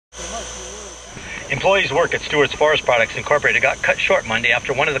Employees' work at Stewart's Forest Products Incorporated got cut short Monday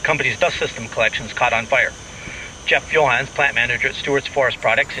after one of the company's dust system collections caught on fire. Jeff Johanns, plant manager at Stewart's Forest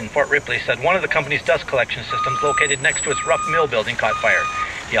Products in Fort Ripley, said one of the company's dust collection systems located next to its rough mill building caught fire.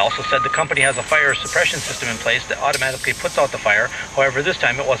 He also said the company has a fire suppression system in place that automatically puts out the fire. However, this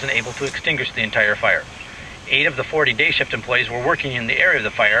time it wasn't able to extinguish the entire fire. 8 of the 40 day shift employees were working in the area of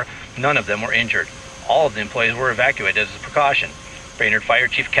the fire. None of them were injured. All of the employees were evacuated as a precaution. Brainerd Fire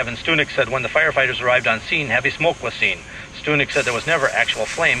Chief Kevin Stewart said when the firefighters arrived on scene, heavy smoke was seen. Stewart said there was never actual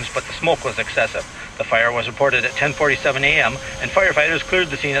flames, but the smoke was excessive. The fire was reported at 10:47 a.m. and firefighters cleared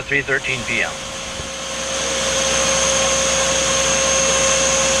the scene at 3:13 p.m.